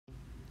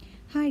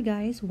Hi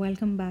guys,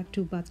 welcome back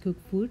to Buzz Cook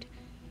Food.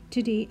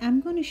 Today I'm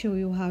going to show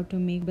you how to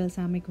make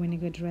balsamic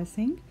vinegar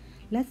dressing.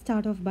 Let's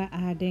start off by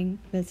adding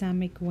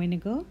balsamic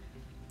vinegar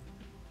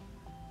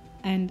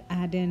and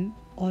add in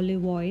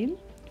olive oil.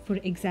 For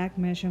exact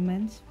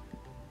measurements,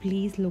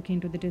 please look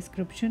into the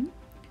description.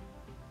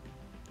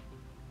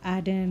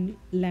 Add in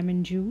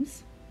lemon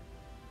juice.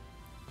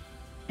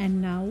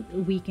 And now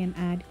we can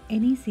add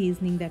any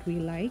seasoning that we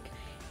like.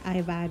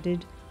 I've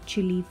added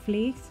chili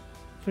flakes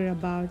for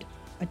about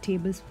a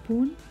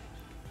tablespoon,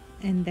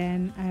 and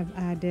then I've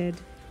added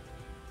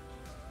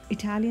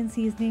Italian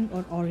seasoning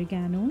or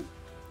oregano,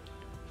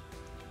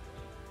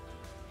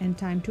 and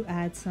time to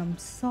add some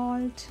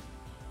salt.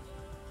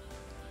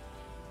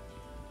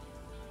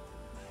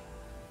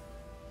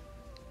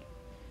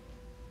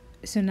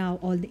 So now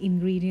all the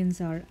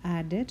ingredients are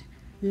added.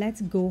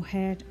 Let's go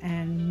ahead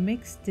and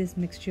mix this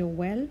mixture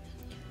well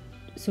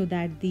so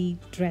that the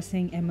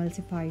dressing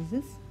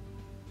emulsifies.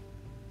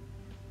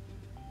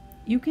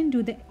 You can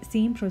do the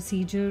same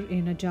procedure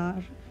in a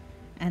jar,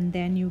 and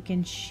then you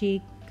can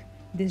shake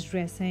this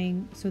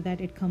dressing so that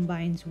it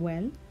combines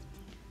well,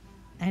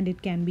 and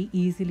it can be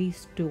easily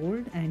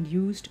stored and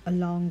used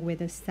along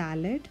with a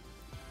salad.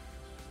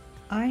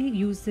 I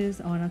use this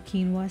on a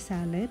quinoa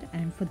salad,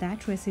 and for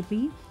that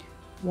recipe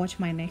watch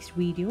my next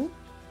video.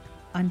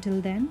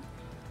 Until then,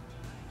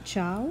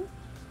 ciao.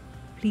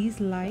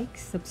 Please like,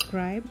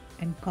 subscribe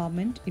and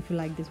comment if you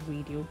like this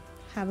video.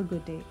 Have a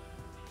good day.